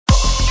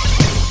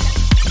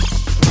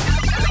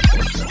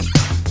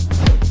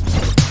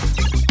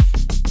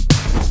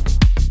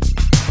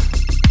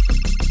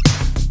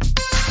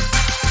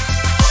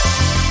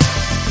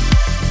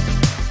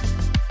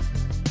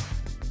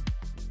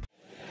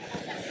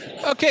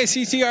Okay,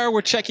 CCR,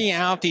 we're checking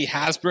out the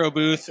Hasbro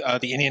booth,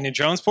 the Indiana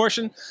Jones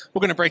portion. We're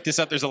going to break this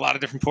up. There's a lot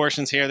of different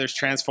portions here. There's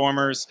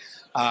Transformers.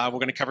 We're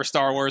going to cover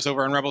Star Wars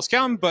over on Rebels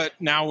Come, but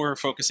now we're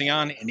focusing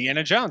on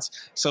Indiana Jones.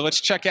 So let's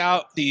check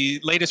out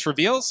the latest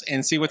reveals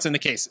and see what's in the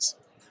cases.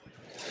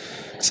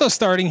 So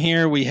starting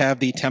here, we have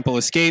the Temple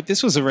Escape.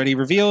 This was already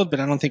revealed, but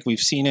I don't think we've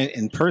seen it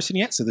in person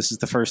yet. So this is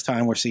the first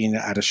time we're seeing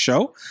it at a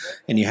show.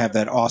 And you have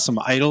that awesome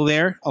idol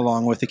there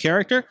along with the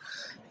character.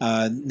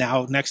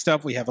 Now, next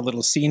up, we have a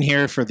little scene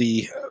here for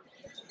the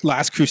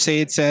Last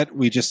Crusade set.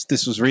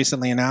 This was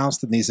recently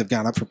announced, and these have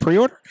gone up for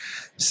pre-order.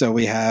 So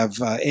we have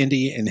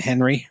Indy and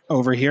Henry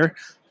over here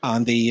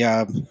on the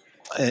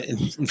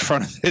in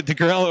front of the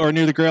Grail, or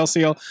near the Grail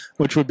seal,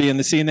 which would be in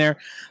the scene there.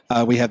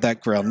 We have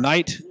that Grail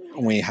Knight.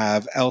 We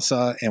have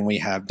Elsa, and we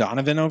have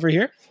Donovan over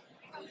here.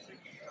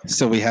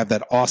 So we have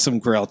that awesome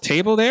Grail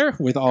table there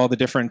with all the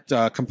different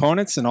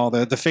components and all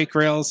the fake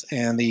Grails.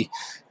 And the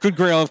good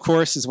Grail, of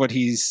course, is what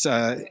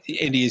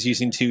Indy is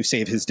using to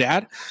save his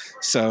dad.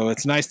 So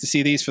it's nice to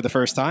see these for the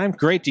first time.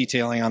 Great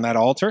detailing on that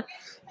altar.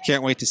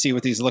 Can't wait to see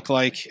what these look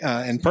like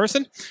in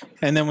person.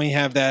 And then we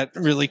have that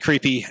really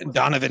creepy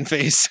Donovan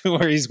face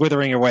where he's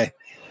withering away.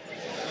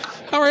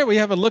 All right, we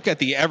have a look at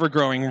the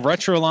ever-growing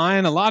retro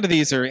line. A lot of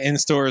these are in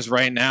stores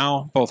right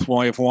now, both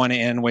Wave 1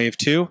 and Wave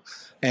 2.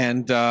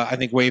 And I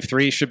think Wave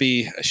 3 should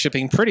be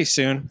shipping pretty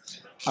soon.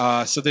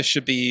 So this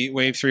should be,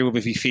 Wave 3 will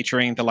be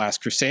featuring The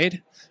Last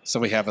Crusade.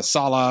 So we have a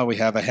Sala, we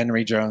have a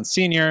Henry Jones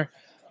Sr.,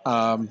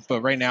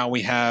 but right now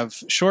we have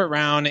Short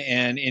Round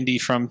and Indy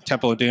from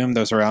Temple of Doom.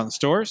 Those are out in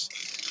stores.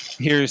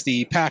 Here's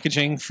the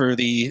packaging for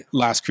the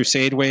Last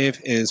Crusade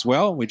wave as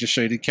well. We just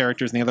showed you the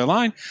characters in the other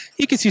line.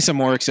 You can see some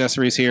more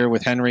accessories here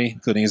with Henry,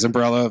 including his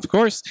umbrella, of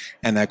course,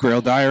 and that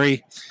Grail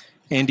Diary.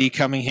 Indy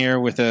coming here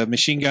with a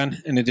machine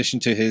gun in addition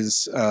to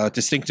his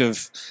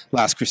distinctive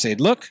Last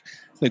Crusade look.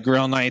 The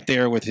Grail Knight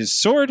there with his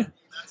sword.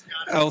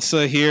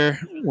 Elsa here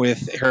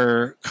with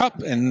her cup,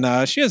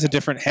 and she has a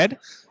different head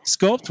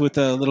sculpt with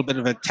a little bit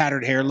of a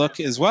tattered hair look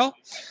as well.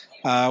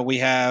 We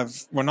have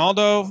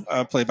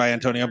Ronaldo, played by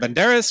Antonio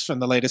Banderas from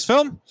the latest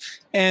film.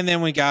 And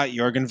then we got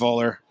Jürgen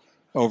Voller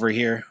over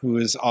here, who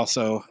is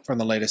also from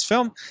the latest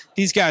film.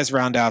 These guys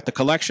round out the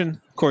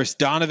collection. Of course,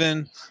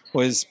 Donovan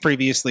was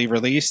previously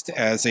released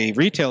as a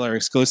retailer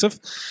exclusive.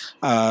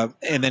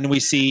 And then we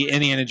see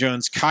Indiana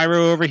Jones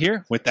Cairo over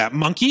here with that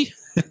monkey.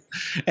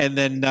 And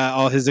then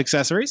all his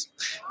accessories.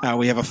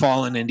 We have a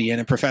fallen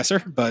Indiana professor,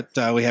 but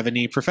we have a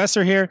neat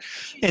professor here.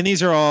 And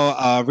these are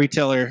all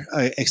retailer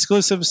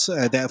exclusives.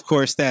 That, of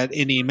course, that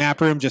Indy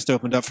map room just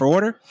opened up for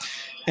order.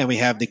 And we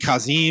have the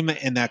Kazim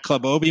and that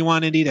Club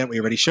Obi-Wan Indy that we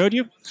already showed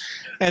you.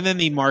 And then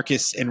the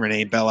Marcus and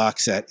Renee Belloc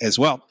set as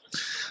well.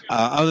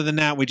 Other than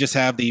that, we just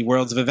have the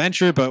Worlds of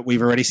Adventure, but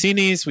we've already seen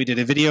these. We did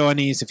a video on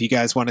these. If you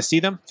guys want to see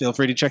them, feel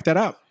free to check that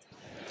out.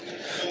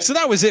 So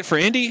that was it for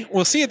Indy.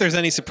 We'll see if there's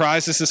any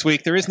surprises this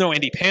week. There is no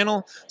Indy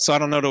panel, so I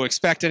don't know to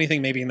expect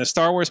anything. Maybe in the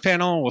Star Wars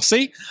panel, we'll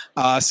see.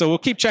 So we'll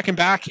keep checking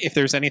back. If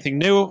there's anything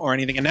new or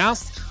anything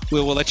announced,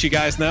 we will let you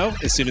guys know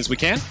as soon as we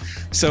can.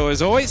 So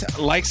as always,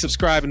 like,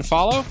 subscribe, and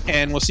follow,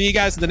 and we'll see you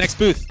guys in the next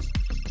booth.